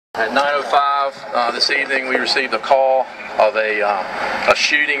At 9:05 this evening, we received a call of a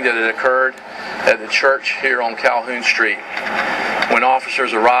shooting that had occurred at the church here on Calhoun Street. When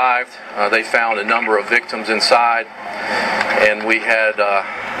officers arrived, they found a number of victims inside, and we had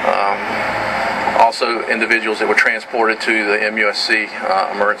also individuals that were transported to the MUSC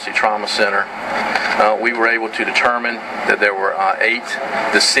Emergency Trauma Center. We were able to determine that there were 8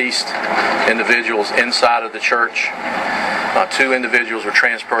 deceased individuals inside of the church. 2 individuals were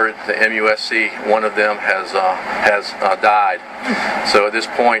transported to MUSC. One of them has died. So at this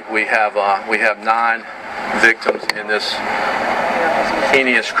point, we have 9 victims in this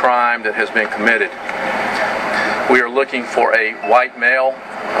heinous crime that has been committed. We are looking for a white male,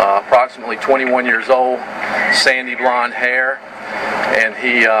 approximately 21 years old, sandy blonde hair, and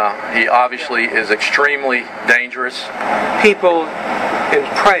he obviously is extremely dangerous. People in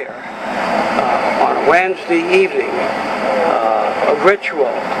prayer on a Wednesday evening, a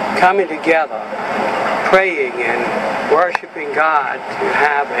ritual, coming together, praying and worshiping God, to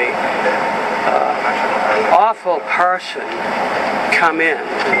have a awful person come in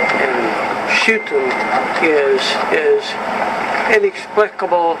and shoot them is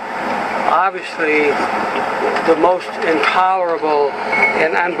inexplicable. Obviously, the most intolerable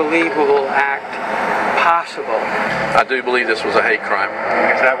and unbelievable act possible. I do believe this was a hate crime.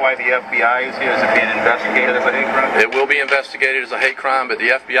 Is that why the FBI is here? Is it being investigated as a hate crime? It will be investigated as a hate crime, but the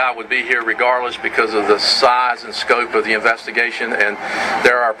FBI would be here regardless because of the size and scope of the investigation, and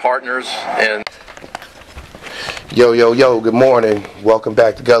they're our partners. And Yo, good morning. Welcome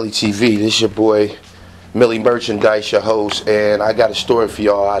back to Gully TV. This is your boy, Millie Merchandise, your host, and I got a story for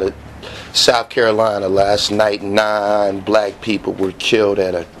y'all out of South Carolina. Last night, 9 black people were killed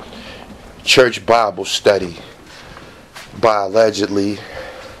at a church Bible study by allegedly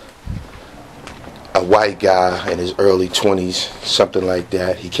a white guy in his early 20s, something like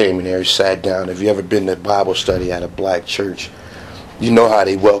that. He came in there, sat down. If you ever been to Bible study at a black church, you know how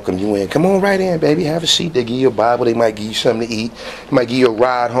they welcome you in. Come on right in, baby, have a seat. They give you a Bible, they might give you something to eat, they might give you a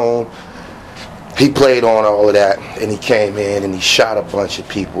ride home. He played on all of that, and he came in and he shot a bunch of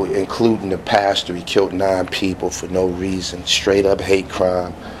people, including the pastor. He killed 9 people for no reason, straight up hate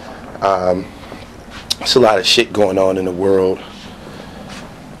crime. It's a lot of shit going on in the world,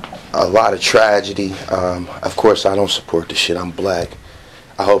 a lot of tragedy. Of course, I don't support the shit. I'm black.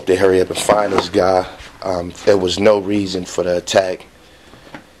 I hope they hurry up and find this guy. There was no reason for the attack.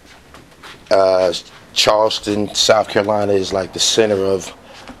 Charleston, South Carolina is like the center of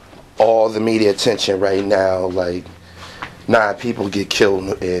all the media attention right now. Like, 9 people get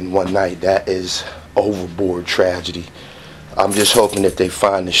killed in one night. That is overboard tragedy. I'm just hoping that they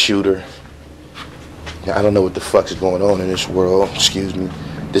find the shooter. I don't know what the fuck is going on in this world. Excuse me.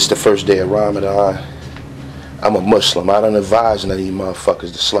 This is the first day of Ramadan. I'm a Muslim. I don't advise none of these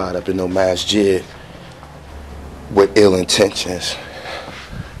motherfuckers to slide up in no masjid with ill intentions.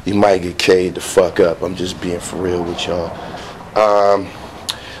 You might get K'd the fuck up. I'm just being for real with y'all.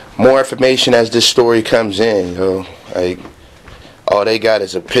 More information as this story comes in, yo. Like, all they got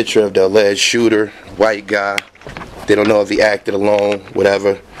is a picture of the alleged shooter, white guy. They don't know if he acted alone,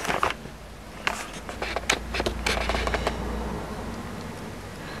 whatever.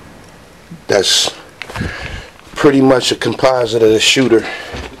 That's pretty much a composite of the shooter.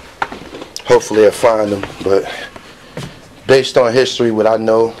 Hopefully I'll find him, but based on history, what I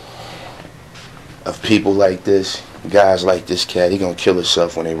know of people like this, guys like this cat, he gonna kill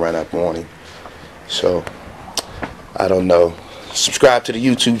himself when they run up on him. So, I don't know. Subscribe to the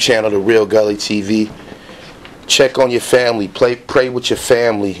YouTube channel, The Real Gully TV. Check on your family. Pray with your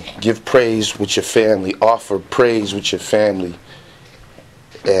family. Give praise with your family. Offer praise with your family.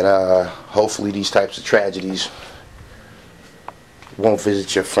 And hopefully these types of tragedies won't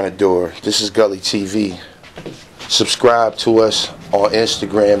visit your front door. This is Gully TV. Subscribe to us on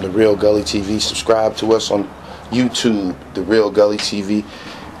Instagram, The Real Gully TV. Subscribe to us on YouTube, The Real Gully TV.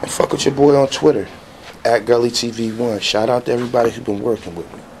 And fuck with your boy on Twitter, @GullyTV1. Shout out to everybody who's been working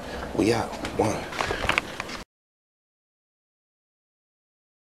with me. We out. 1.